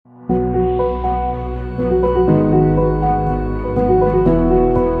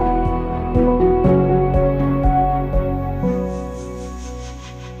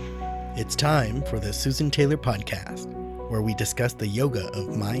time for the Susan Taylor Podcast, where we discuss the yoga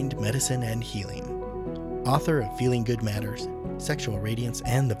of mind, medicine, and healing. Author of Feeling Good Matters, Sexual Radiance,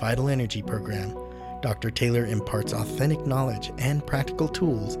 and the Vital Energy Program, Dr. Taylor imparts authentic knowledge and practical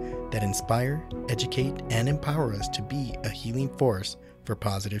tools that inspire, educate, and empower us to be a healing force for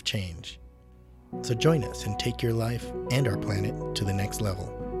positive change. So join us and take your life and our planet to the next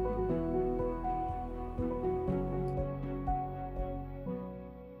level.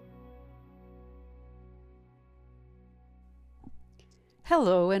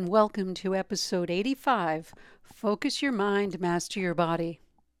 Hello and welcome to episode 85, Focus Your Mind, Master Your Body.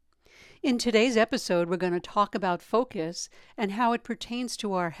 In today's episode, we're going to talk about focus and how it pertains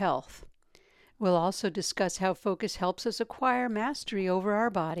to our health. We'll also discuss how focus helps us acquire mastery over our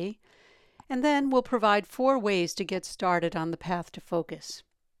body, and then we'll provide 4 ways to get started on the path to focus.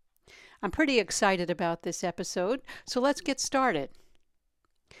 I'm pretty excited about this episode, so let's get started.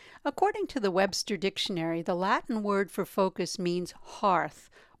 According to the Webster Dictionary, the Latin word for focus means hearth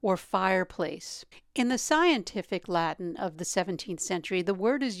or fireplace. In the scientific Latin of the 17th century, the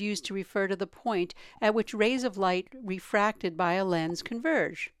word is used to refer to the point at which rays of light refracted by a lens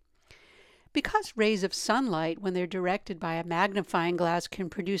converge. Because rays of sunlight, when they're directed by a magnifying glass,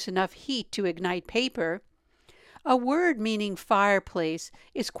 can produce enough heat to ignite paper, a word meaning fireplace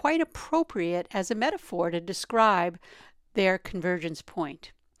is quite appropriate as a metaphor to describe their convergence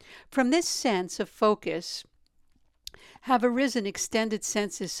point. From this sense of focus have arisen extended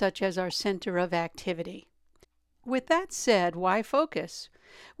senses such as our center of activity. With that said, why focus?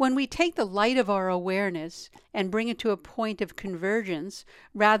 When we take the light of our awareness and bring it to a point of convergence,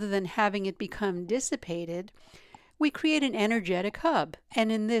 rather than having it become dissipated, we create an energetic hub,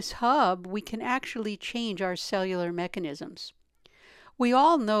 and in this hub we can actually change our cellular mechanisms. We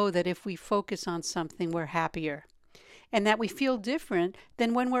all know that if we focus on something, we're happier, and that we feel different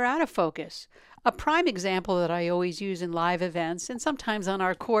than when we're out of focus. A prime example that I always use in live events, and sometimes on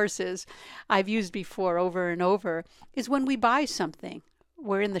our courses, I've used before over and over, is when we buy something.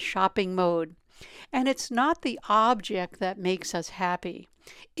 We're in the shopping mode. And it's not the object that makes us happy.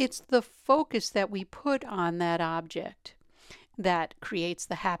 It's the focus that we put on that object that creates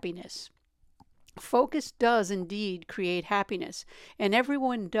the happiness. Focus does indeed create happiness, and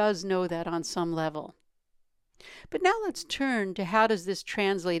everyone does know that on some level. But now let's turn to how does this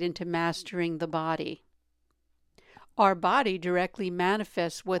translate into mastering the body. Our body directly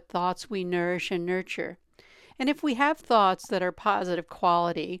manifests what thoughts we nourish and nurture. And if we have thoughts that are positive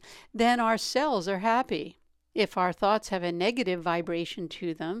quality, then our cells are happy. If our thoughts have a negative vibration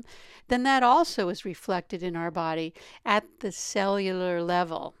to them, then that also is reflected in our body at the cellular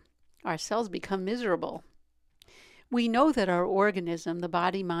level. Our cells become miserable. We know that our organism, the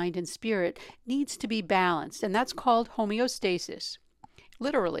body, mind, and spirit, needs to be balanced, and that's called homeostasis.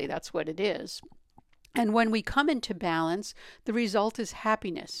 Literally, that's what it is. And when we come into balance, the result is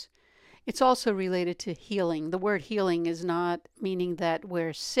happiness. It's also related to healing. The word healing is not meaning that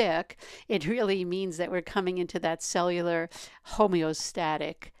we're sick. It really means that we're coming into that cellular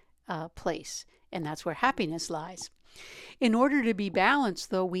homeostatic place, and that's where happiness lies. In order to be balanced,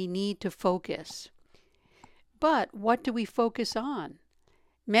 though, we need to focus. But what do we focus on?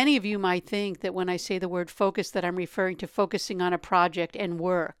 Many of you might think that when I say the word focus that I'm referring to focusing on a project and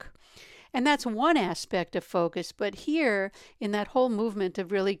work. And that's one aspect of focus, but here in that whole movement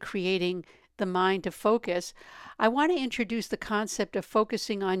of really creating the mind to focus, I want to introduce the concept of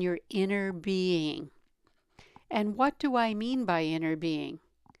focusing on your inner being. And what do I mean by inner being?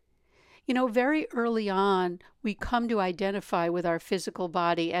 You know, very early on, we come to identify with our physical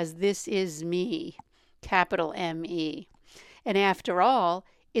body as this is me. Capital M-E. And after all,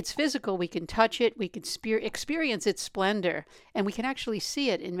 it's physical. We can touch it, we can experience its splendor, and we can actually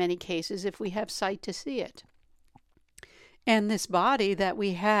see it in many cases if we have sight to see it. And this body that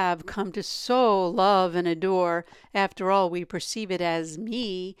we have come to so love and adore, after all, we perceive it as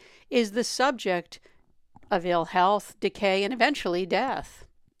me, is the subject of ill health, decay, and eventually death.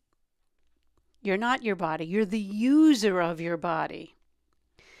 You're not your body. You're the user of your body.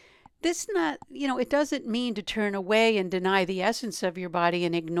 This it doesn't mean to turn away and deny the essence of your body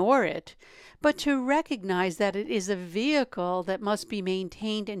and ignore it, but to recognize that it is a vehicle that must be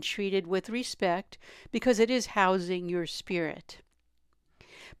maintained and treated with respect because it is housing your spirit.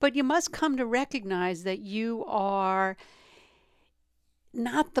 But you must come to recognize that you are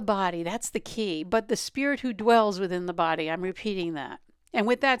not the body, that's the key, but the spirit who dwells within the body. I'm repeating that. And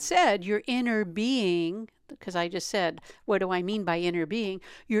with that said, your inner being, because I just said, what do I mean by inner being?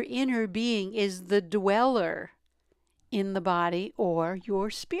 Your inner being is the dweller in the body or your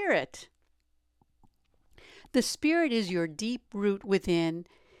spirit. The spirit is your deep root within,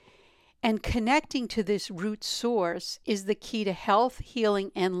 And connecting to this root source is the key to health,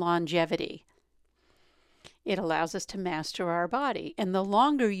 healing, and longevity. It allows us to master our body. And the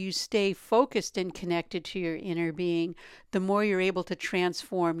longer you stay focused and connected to your inner being, the more you're able to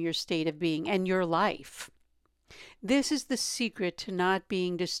transform your state of being and your life. This is the secret to not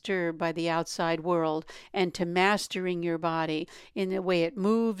being disturbed by the outside world and to mastering your body in the way it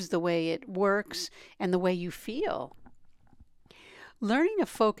moves, the way it works, and the way you feel. Learning to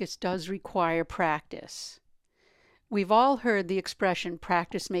focus does require practice. We've all heard the expression,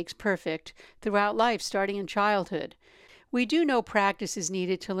 practice makes perfect, throughout life, starting in childhood. We do know practice is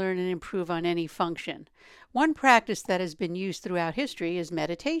needed to learn and improve on any function. One practice that has been used throughout history is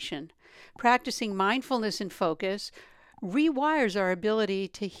meditation. Practicing mindfulness and focus rewires our ability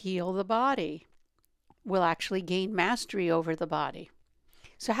to heal the body. We'll actually gain mastery over the body.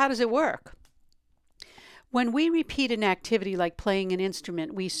 So how does it work? When we repeat an activity like playing an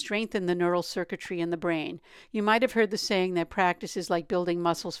instrument, we strengthen the neural circuitry in the brain. You might have heard the saying that practice is like building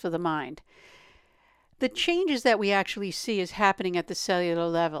muscles for the mind. The changes that we actually see is happening at the cellular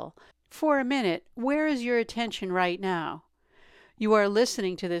level. For a minute, where is your attention right now? You are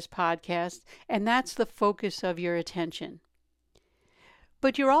listening to this podcast, and that's the focus of your attention.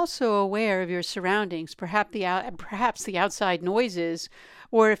 But you're also aware of your surroundings, perhaps the outside noises,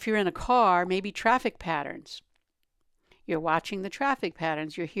 or if you're in a car, maybe traffic patterns. You're watching the traffic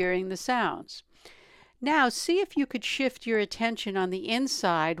patterns, you're hearing the sounds. Now, see if you could shift your attention on the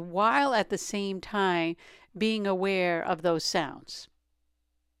inside while at the same time being aware of those sounds.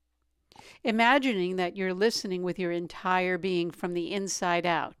 Imagining that you're listening with your entire being from the inside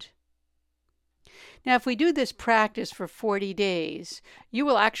out. Now, if we do this practice for 40 days, you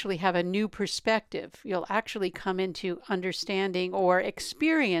will actually have a new perspective. You'll actually come into understanding or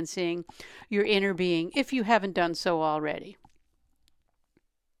experiencing your inner being if you haven't done so already.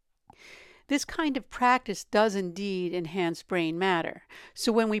 This kind of practice does indeed enhance brain matter.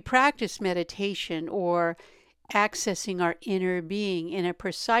 So when we practice meditation or accessing our inner being in a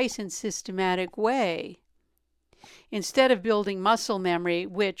precise and systematic way, instead of building muscle memory,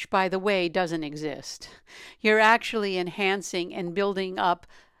 which, by the way, doesn't exist, you're actually enhancing and building up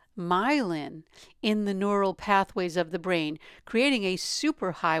myelin in the neural pathways of the brain, creating a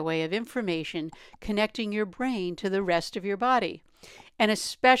superhighway of information connecting your brain to the rest of your body, and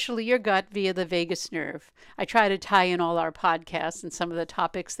especially your gut via the vagus nerve. I try to tie in all our podcasts and some of the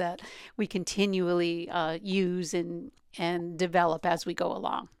topics that we continually use and develop as we go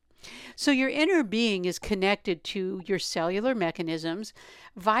along. So your inner being is connected to your cellular mechanisms,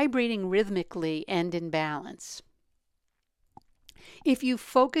 vibrating rhythmically and in balance. If you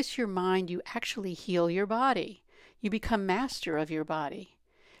focus your mind, you actually heal your body. You become master of your body.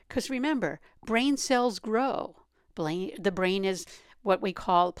 Because remember, brain cells grow. The brain is what we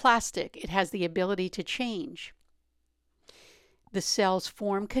call plastic. It has the ability to change. The cells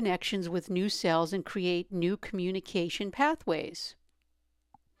form connections with new cells and create new communication pathways.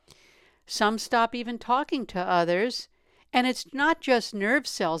 Some stop even talking to others, and it's not just nerve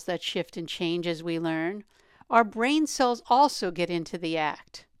cells that shift and change as we learn. Our brain cells also get into the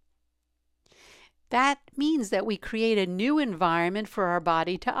act. That means that we create a new environment for our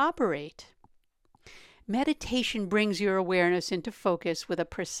body to operate. Meditation brings your awareness into focus with a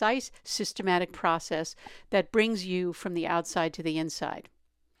precise, systematic process that brings you from the outside to the inside.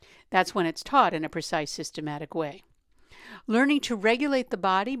 That's when it's taught in a precise, systematic way. Learning to regulate the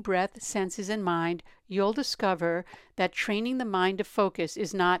body, breath, senses, and mind, you'll discover that training the mind to focus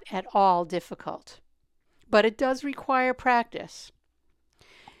is not at all difficult. But it does require practice.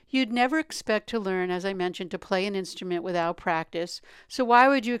 You'd never expect to learn, as I mentioned, to play an instrument without practice. So why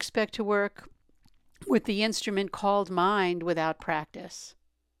would you expect to work with the instrument called mind without practice?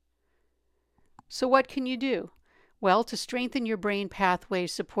 So what can you do? Well, to strengthen your brain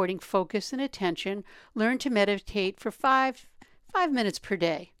pathways supporting focus and attention, learn to meditate for five minutes per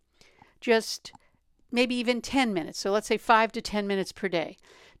day. Just maybe even 10 minutes. So let's say 5 to 10 minutes per day.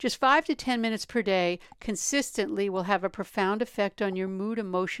 Just 5 to 10 minutes per day consistently will have a profound effect on your mood,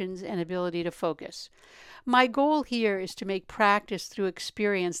 emotions, and ability to focus. My goal here is to make practice through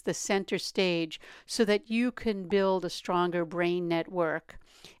experience the center stage so that you can build a stronger brain network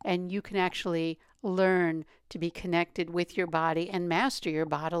and you can actually learn to be connected with your body and master your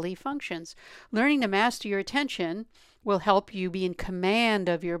bodily functions. Learning to master your attention will help you be in command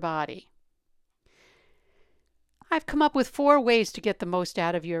of your body. I've come up with 4 ways to get the most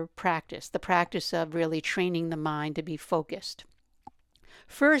out of your practice, the practice of really training the mind to be focused.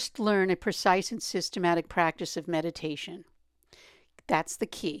 First, learn a precise and systematic practice of meditation. That's the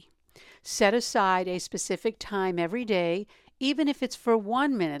key. Set aside a specific time every day even if it's for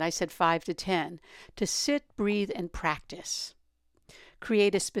 1 minute, I said 5 to 10, to sit, breathe, and practice.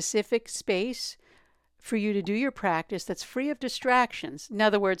 Create a specific space for you to do your practice that's free of distractions. In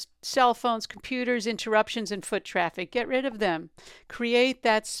other words, cell phones, computers, interruptions, and foot traffic. Get rid of them. Create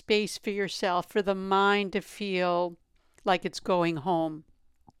that space for yourself, for the mind to feel like it's going home.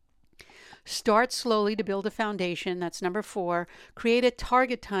 Start slowly to build a foundation. That's number 4. Create a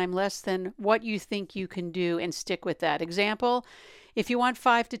target time less than what you think you can do and stick with that. Example, if you want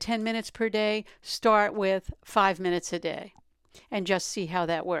 5 to 10 minutes per day, start with 5 minutes a day and just see how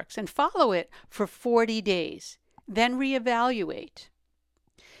that works. And follow it for 40 days. Then reevaluate.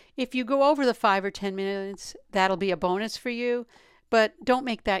 If you go over the 5 or 10 minutes, that'll be a bonus for you, but don't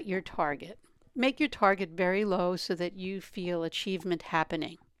make that your target. Make your target very low so that you feel achievement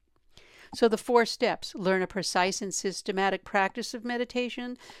happening. So the 4 steps: learn a precise and systematic practice of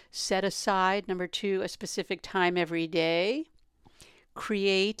meditation. Set aside, number 2, a specific time every day.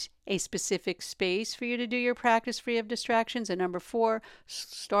 Create a specific space for you to do your practice free of distractions. And number 4,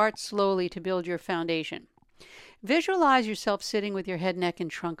 start slowly to build your foundation. Visualize yourself sitting with your head, neck, and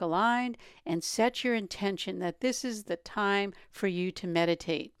trunk aligned, and set your intention that this is the time for you to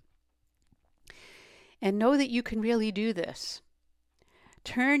meditate. And know that you can really do this.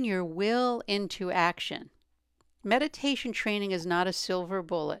 Turn your will into action. Meditation training is not a silver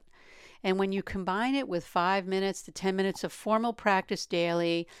bullet. And when you combine it with 5 minutes to 10 minutes of formal practice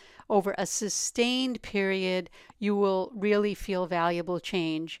daily over a sustained period, you will really feel valuable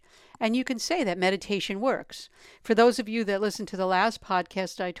change. And you can say that meditation works. For those of you that listened to the last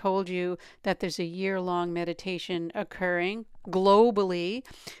podcast, I told you that there's a year-long meditation occurring globally.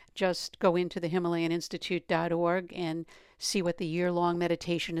 Just go into the HimalayanInstitute.org and see what the year-long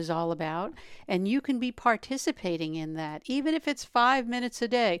meditation is all about. And you can be participating in that, even if it's 5 minutes a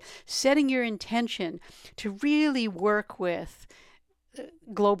day, setting your intention to really work with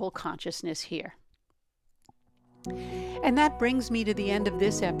global consciousness here. And that brings me to the end of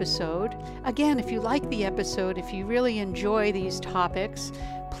this episode. Again, if you like the episode, if you really enjoy these topics,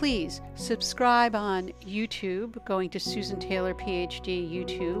 please subscribe on YouTube, going to Susan Taylor PhD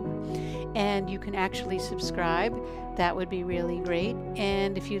YouTube, and you can actually subscribe. That would be really great.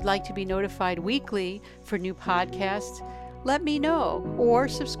 And if you'd like to be notified weekly for new podcasts, let me know, or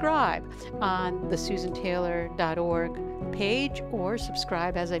subscribe on the susantaylor.org page, or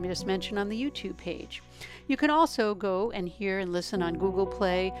subscribe, as I just mentioned, on the YouTube page. You can also go and hear and listen on Google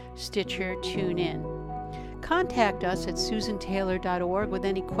Play, Stitcher, TuneIn. Contact us at susantaylor.org with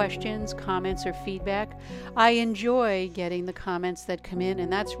any questions, comments, or feedback. I enjoy getting the comments that come in,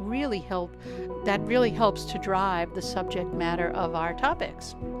 and that really helps to drive the subject matter of our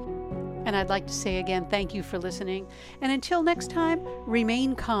topics. And I'd like to say again, thank you for listening. And until next time,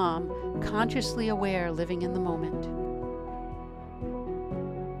 remain calm, consciously aware, living in the moment.